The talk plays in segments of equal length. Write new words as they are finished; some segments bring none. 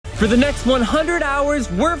For the next 100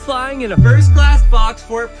 hours, we're flying in a first-class box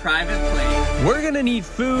for a private plane. We're gonna need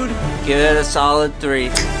food. Give it a solid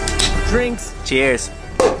 3. Drinks. Cheers.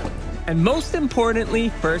 And most importantly,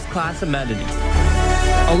 first-class amenities.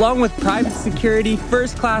 Along with private security,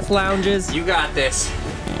 first-class lounges. You got this.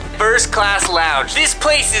 First class lounge. This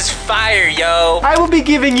place is fire, yo. I will be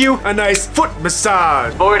giving you a nice foot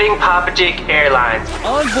massage. Boarding Papa Jake Airlines.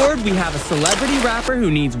 On board, we have a celebrity rapper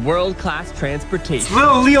who needs world-class transportation. It's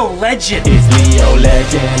Lil Leo Legend. It's Leo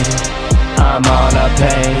Legend. I'm on a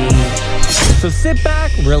plane. So sit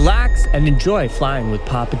back, relax, and enjoy flying with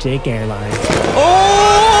Papa Jake Airlines.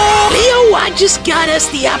 Oh! Leo, I just got us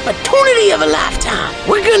the opportunity of a lifetime.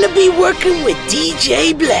 We're gonna be working with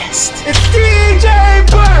DJ Blessed. It's DJ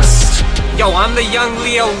Blessed! Yo, I'm the young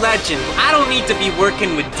Leo Legend. I don't need to be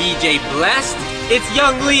working with DJ Blessed. It's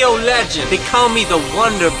young Leo Legend. They call me the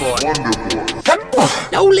Wonder Boy.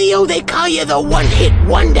 No, Leo, they call you the one-hit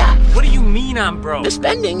wonder. What do you mean I'm broke? The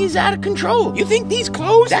spending is out of control. You think these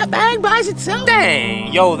clothes, that bag buys itself?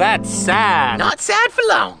 Dang, yo, that's sad. Not sad for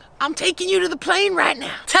long. I'm taking you to the plane right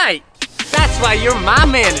now. Tight. That's why you're my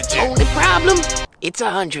manager. Only problem, it's a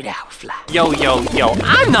 100-hour flight. Yo,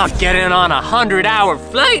 I'm not getting on a 100-hour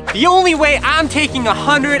flight. The only way I'm taking a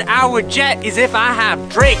 100-hour jet is if I have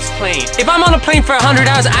Drake's plane. If I'm on a plane for 100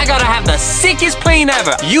 hours, I gotta have the sickest plane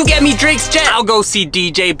ever. You get me Drake's jet, I'll go see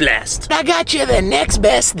DJ Blessed. I got you the next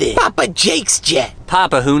best thing. Papa Jake's jet.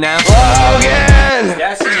 Papa who now? Logan!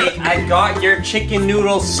 Yes, Jake, I got your chicken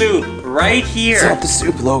noodle soup right here. It's not the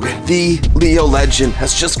soup, Logan. The Leo Legend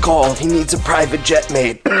has just called. He needs a private jet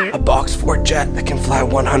made. A box 4 jet that can fly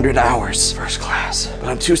 100 hours. First class. But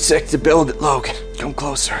I'm too sick to build it, Logan. Come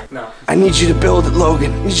closer. No. I need you to build it,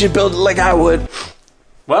 Logan. I need you to build it like I would.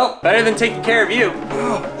 Well, better than taking care of you.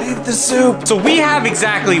 Oh, leave the soup. So we have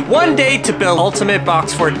exactly 1 day to build Ultimate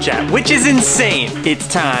Box 4 Jet, which is insane. It's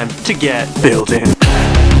time to get building.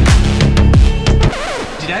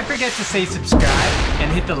 Did I forget to say subscribe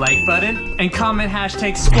and hit the like button and comment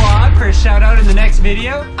hashtag squad for a shout out in the next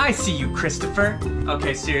video? I see you, Christopher.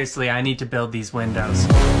 Okay, seriously, I need to build these windows.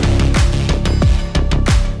 Okay,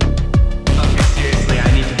 seriously, I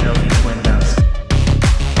need to build these windows.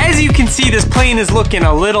 As you can see, this plane is looking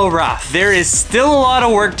a little rough. There is still a lot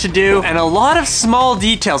of work to do and a lot of small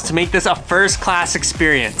details to make this a first-class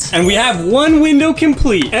experience. And we have 1 window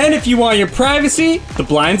complete. And if you want your privacy, the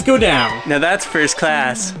blinds go down. Now that's first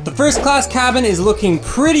class. The first-class cabin is looking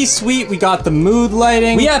pretty sweet. We got the mood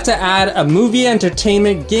lighting. We have to add a movie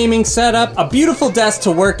entertainment gaming setup, a beautiful desk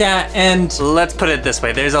to work at, and Let's put it this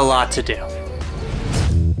way, there's a lot to do.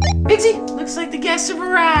 Pixie, looks like the guests have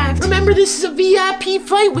arrived. Remember, this is a VIP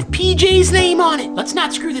flight with PJ's name on it. Let's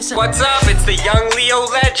not screw this up. What's up? It's the young Leo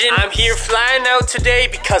Legend. I'm here flying out today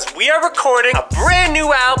because we are recording a brand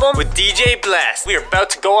new album with DJ Blessed. We are about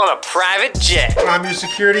to go on a private jet. I'm your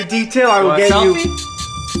security detail. I will get you.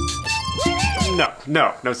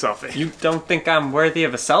 No selfie. You don't think I'm worthy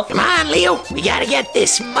of a selfie? Come on, Leo. We gotta get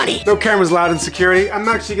this money. No cameras allowed in security. I'm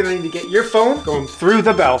actually gonna need to get your phone going through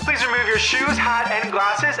the belt. Please remove your shoes, hat, and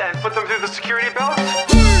glasses and put them through the security belt.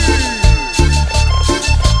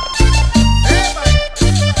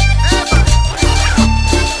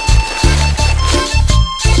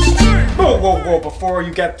 Whoa, before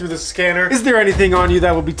you get through the scanner, is there anything on you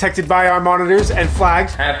that will be detected by our monitors and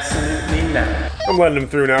flagged? Absolutely not. I'm letting them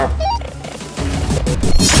through now.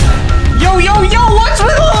 Yo, what's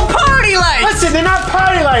with all the party lights? Listen, they're not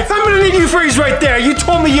party lights. I'm gonna need you to freeze right there. You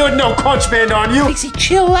told me you had no crunch band on you. Pixie,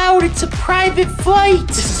 chill out. It's a private flight.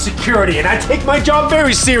 This is security, and I take my job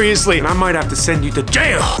very seriously. And I might have to send you to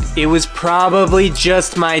jail. It was probably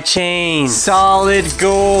just my chain. Solid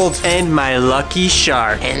gold and my lucky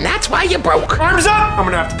shark. And that's why you broke. Arms up! I'm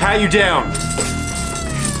gonna have to pat you down.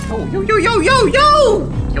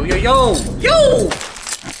 Yo!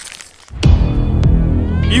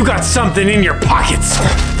 You got something in your pockets.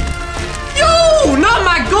 Yo, not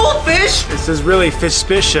my goldfish! This is really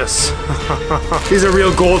fish-spicious. These are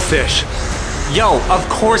real goldfish. Yo, of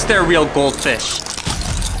course they're real goldfish.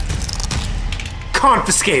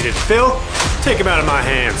 Confiscated, Phil. Take them out of my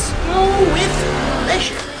hands. Oh, with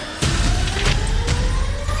pleasure.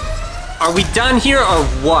 Are we done here or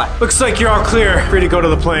what? Looks like you're all clear. Free to go to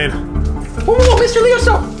the plane. Whoa, Mr. Leo,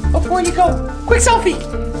 so before you go, quick selfie.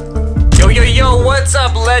 Yo, what's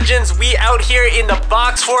up, legends? We out here in the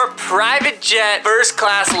Box 4 private jet first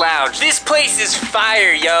class lounge. This place is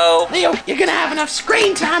fire, yo. Leo, you're gonna have enough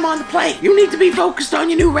screen time on the plane. You need to be focused on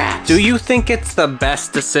your new raps. Do you think it's the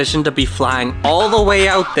best decision to be flying all the way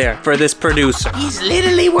out there for this producer? He's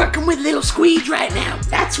literally working with Little Squeege right now.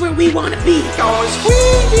 That's where we wanna be. Going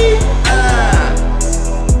Squeegee,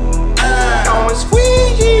 going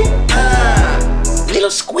Squeegee.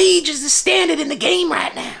 standard in the game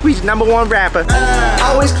right now. We's #1 rapper.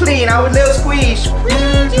 Always clean, always Lil Squeeze.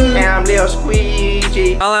 And I'm Lil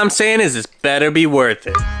Squeegee. All I'm saying is this better be worth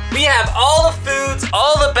it. We have all the foods,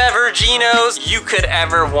 all the beveraginos you could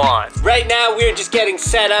ever want. Right now, we're just getting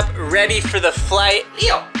set up, ready for the flight.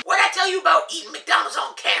 Leo, what'd I tell you about eating McDonald's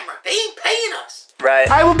on camera? They ain't paying us. Right.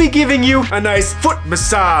 I will be giving you a nice foot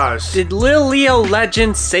massage. Did Lil Leo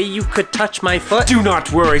Legend say you could touch my foot? Do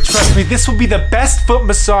not worry, trust me, this will be the best foot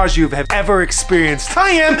massage you have ever experienced.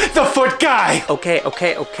 I am the foot guy.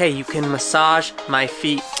 Okay, you can massage my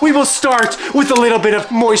feet. We will start with a little bit of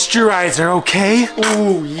moisturizer, okay?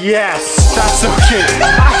 Ooh, yes, that's okay.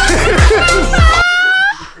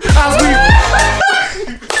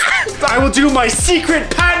 I will do my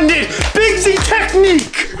secret patented Bigsy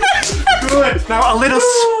technique. Good. Now a little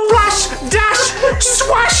splash, dash,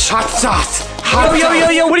 swash. Hot sauce. Hot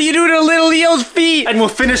sauce. Yo, what are you doing to Little Leo's feet? And we'll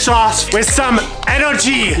finish off with some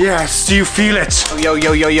energy. Yes, do you feel it?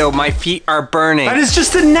 Yo, my feet are burning. That is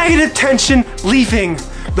just the negative tension leaving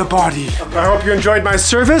the body. I hope you enjoyed my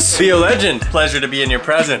service. Leo Legend, pleasure to be in your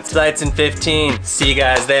presence. Flight's in 15. See you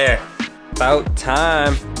guys there. About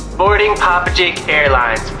time. Boarding Papa Jake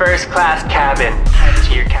Airlines, first class cabin. Head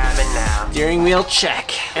to your cabin now. Steering wheel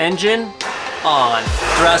check. Engine on.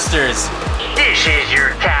 Thrusters. This is your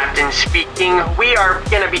captain speaking. We are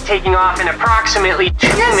gonna be taking off in approximately 2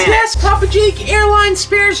 minutes. Yes, Papa Jake Airline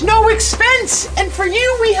spares no expense. And for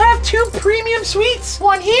you, we have 2 premium suites.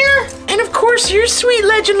 One here, and of course your suite,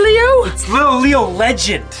 Legend Leo. It's Lil Leo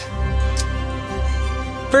Legend.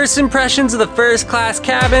 First impressions of the first class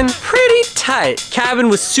cabin, pretty tight. Cabin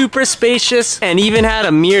was super spacious and even had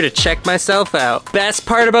a mirror to check myself out. Best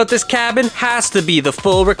part about this cabin has to be the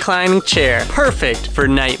full reclining chair. Perfect for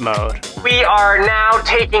night mode. We are now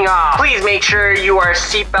taking off. Please make sure you are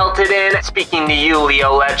seat belted in. Speaking to you,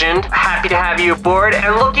 Leo Legend. Happy to have you aboard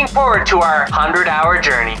and looking forward to our 100-hour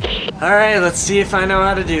journey. All right, let's see if I know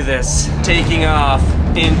how to do this. Taking off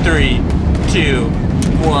in 3, 2,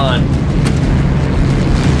 1.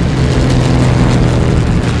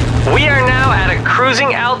 We are now at a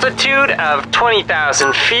cruising altitude of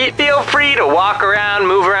 20,000 feet. Feel free to walk around,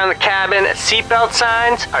 move around the cabin. Seatbelt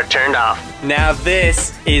signs are turned off. Now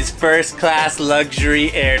this is first class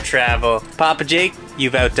luxury air travel. Papa Jake,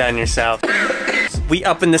 you've outdone yourself. We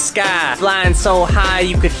up in the sky, flying so high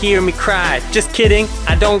you could hear me cry. Just kidding,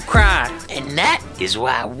 I don't cry. And that is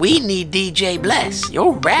why we need DJ Bless.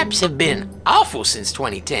 Your raps have been awful since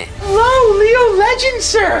 2010. Hello, Leo Legend,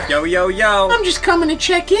 sir. Yo. I'm just coming to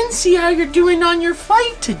check in, see how you're doing on your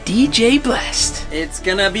flight to DJ Blessed. It's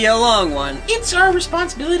gonna be a long one. It's our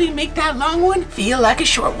responsibility to make that long one feel like a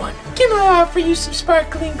short one. Can I offer you some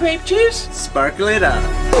sparkling grape juice? Sparkle it up.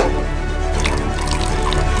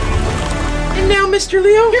 And now, Mr.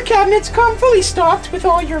 Leo, your cabinets come fully stocked with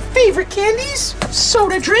all your favorite candies,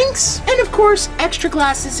 soda drinks, and of course, extra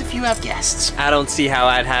glasses if you have guests. I don't see how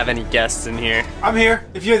I'd have any guests in here. I'm here.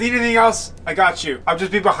 If you need anything else, I got you. I'll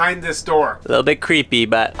just be behind this door. A little bit creepy,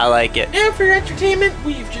 but I like it. And for your entertainment,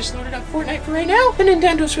 we've just loaded up Fortnite for right now, the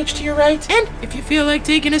Nintendo Switch to your right, and if you feel like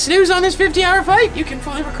taking a snooze on this 50-hour flight, you can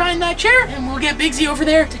fully recline that chair, and we'll get Bigsy over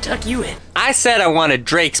there to tuck you in. I said I wanted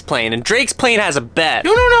Drake's plane, and Drake's plane has a bed.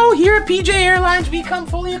 No, here at PJ Airlines, we come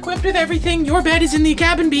fully equipped with everything. Your bed is in the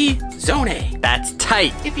cabin B, Zone A. That's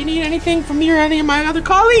tight. If you need anything from me or any of my other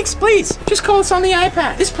colleagues, please, just call us on the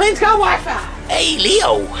iPad. This plane's got Wi-Fi. Hey,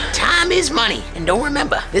 Leo, time is money. And don't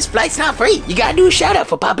remember, this flight's not free. You gotta do a shout out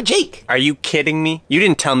for Papa Jake. Are you kidding me? You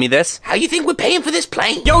didn't tell me this. How you think we're paying for this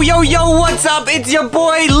plane? Yo, what's up? It's your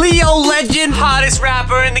boy, Leo Legend, hottest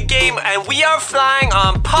rapper in the game, and we are flying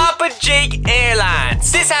on Papa Jake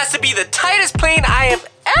Airlines. This has to be the tightest plane I have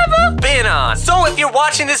ever been on. So if you're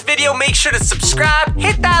watching this video, make sure to subscribe,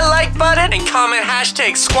 hit that like button, and comment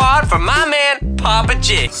hashtag squad for my man, Papa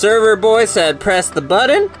Jake. Server boy said press the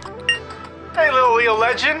button. Hey, Lil Leo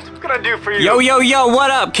Legend, what can I do for you? Yo,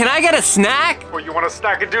 what up? Can I get a snack? Well, you want a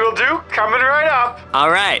snack a doodle doo? Coming right up.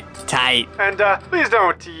 All right, tight. And please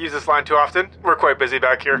don't use this line too often. We're quite busy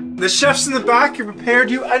back here. The chefs in the back have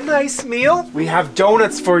prepared you a nice meal. We have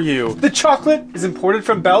donuts for you. The chocolate is imported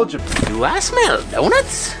from Belgium. Do I smell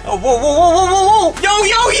donuts? Oh, whoa. Yo,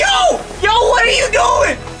 what are you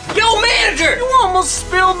doing? Yo, manager! You almost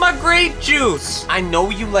spilled my grape juice. I know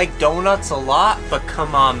you like donuts a lot, but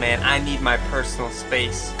come on, man. I need my personal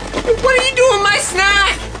space. What are you doing with my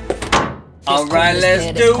snack? All right,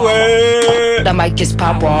 let's do it. The mic just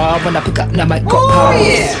pop off when I pick up the mic. Oh,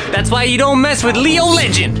 yeah. That's why you don't mess with Leo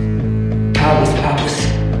Legend. Powers.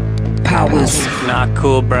 Not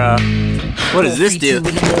cool, bro. What does this do?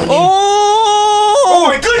 Oh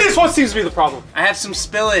my goodness, what seems to be the problem? I have some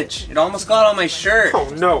spillage. It almost got on my shirt. Oh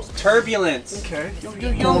no. Turbulence. Okay.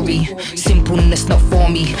 Glory. Simpleness not for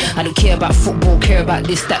me. I don't care about football, care about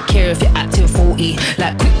this, that, care if you're acting 40.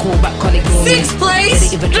 Like quick call back on it. 6th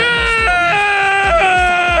place!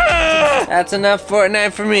 That's enough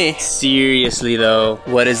Fortnite for me. Seriously though,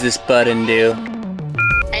 what does this button do?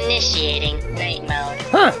 Initiating night mode.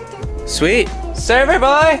 Huh. Sweet. Server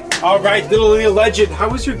boy! Alright, little Leo Legend, how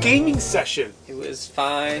was your gaming session? It was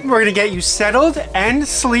fine. We're gonna get you settled and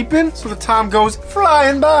sleeping so the time goes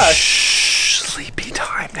flying by. Shh, sleepy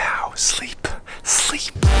time now. Sleep,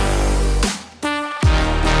 sleep.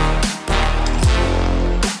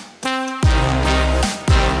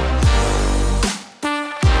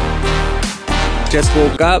 Just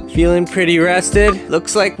woke up, feeling pretty rested.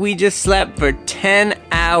 Looks like we just slept for 10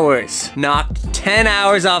 hours. Knocked 10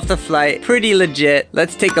 hours off the flight. Pretty legit.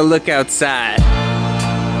 Let's take a look outside.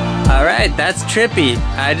 All right, that's trippy.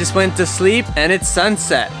 I just went to sleep and it's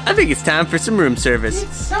sunset. I think it's time for some room service.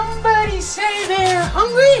 Did somebody say they're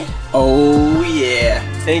hungry? Oh yeah.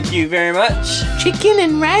 Thank you very much. Chicken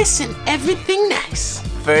and rice and everything nice.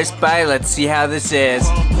 First bite, let's see how this is.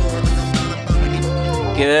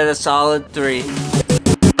 Give it a solid 3.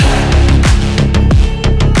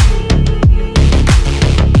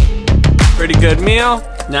 Pretty good meal.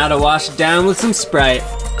 Now to wash it down with some Sprite.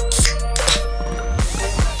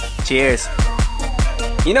 Cheers.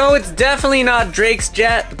 You know, it's definitely not Drake's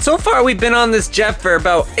jet, but so far we've been on this jet for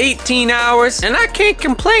about 18 hours, and I can't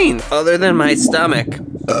complain, other than my stomach.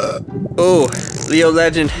 Oh, Leo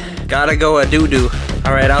Legend, gotta go a doo-doo.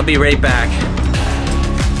 All right, I'll be right back.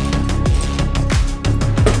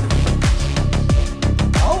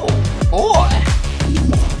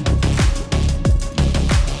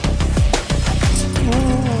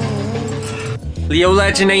 Leo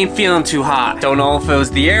Legend ain't feeling too hot. Don't know if it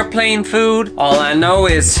was the airplane food. All I know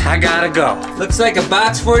is I gotta go. Looks like a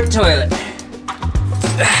box for a toilet.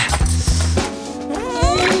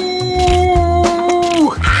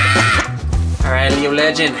 All right, Leo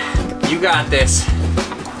Legend, you got this.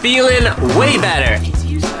 Feeling way better.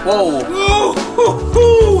 Whoa.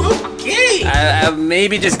 Okay.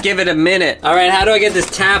 Maybe just give it a minute. All right, how do I get this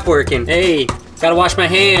tap working? Hey, gotta wash my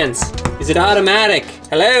hands. Is it automatic?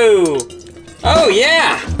 Hello? Oh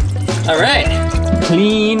yeah! All right.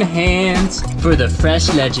 Clean hands for the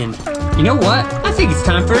fresh legend. You know what? I think it's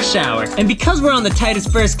time for a shower. And because we're on the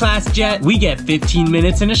tightest first class jet, we get 15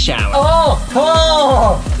 minutes in a shower.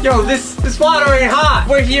 Oh! Yo, this water ain't hot.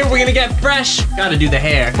 We're here, we're gonna get fresh. Gotta do the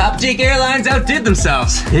hair. Top Jake Airlines outdid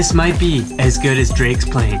themselves. This might be as good as Drake's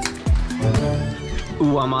plane.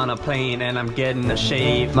 Ooh, I'm on a plane and I'm getting a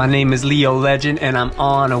shave. My name is Leo Legend and I'm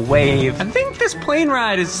on a wave. I think this plane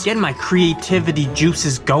ride is getting my creativity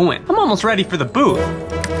juices going. I'm almost ready for the booth.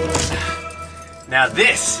 Now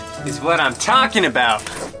this is what I'm talking about.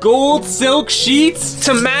 Gold silk sheets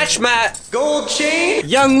to match my gold chain.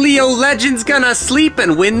 Young Leo Legend's gonna sleep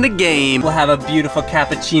and win the game. We'll have a beautiful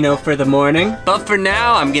cappuccino for the morning. But for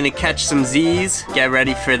now, I'm gonna catch some Z's, get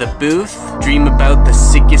ready for the booth, dream about the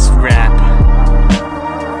sickest rap.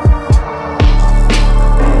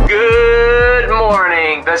 Good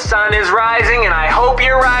morning. The sun is rising and I hope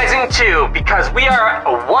you're rising too, because we are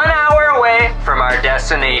 1 hour away from our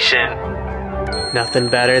destination. Nothing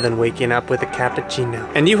better than waking up with a cappuccino.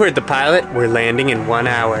 And you heard the pilot, we're landing in 1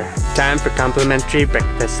 hour. Time for complimentary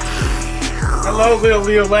breakfast. Hello, little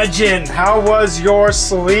Leo Legend. How was your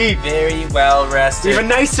sleep? Very well rested. We have a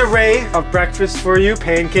nice array of breakfast for you.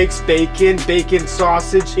 Pancakes, bacon, bacon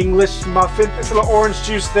sausage, English muffin, a little orange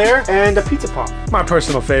juice there, and a pizza pop. My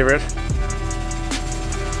personal favorite.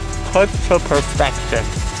 Put to perfection.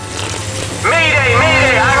 Mayday,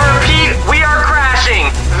 mayday, I repeat, we are crashing.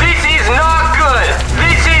 This is not good.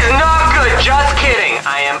 This is not good. Just kidding.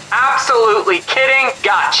 I am absolutely kidding.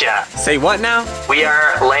 Gotcha. Say what now? We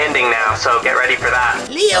are landing now, so get ready for that.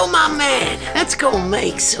 Leo, my man, let's go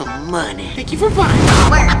make some money. Thank you for flying.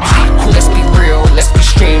 Let's be real, let's be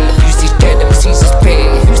straight. Use these dead and seize this pay.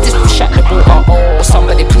 Use this for shot the ball. Oh,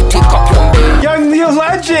 somebody please pick up your man. Young Leo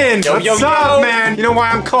Legend! Yo, What's yo, up, yo. man? You know why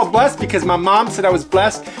I'm called blessed? Because my mom said I was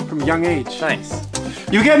blessed from a young age. Nice.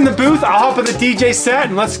 You get in the booth, I'll hop on the DJ set,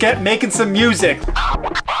 and let's get making some music.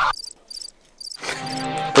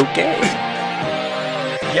 Okay.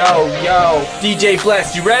 Yo, DJ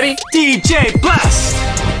Blessed, you ready? DJ Blessed!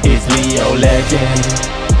 It's Leo Legend,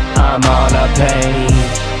 I'm on a plane.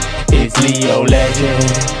 It's Leo Legend,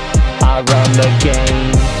 I run the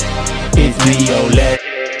game. It's Leo Legend,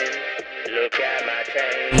 look at my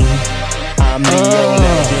chain. I'm Leo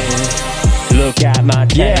Legend, look at my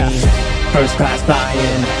chain. First class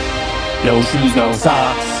flying, no shoes, no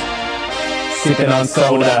socks. sipping on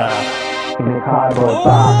soda in a cardboard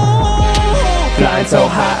box. Flying so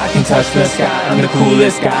high, I can touch the sky. I'm the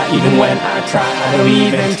coolest guy, even when I try. I don't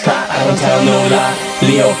even try, I don't tell no lie.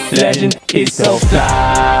 Leo legend is so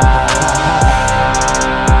fly.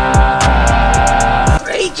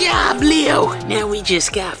 Great job, Leo. Now we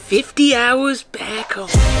just got 50 hours back home.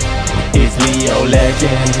 It's Leo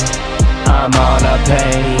legend, I'm on a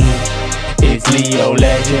plane. It's Leo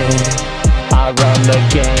legend, I run the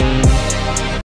game.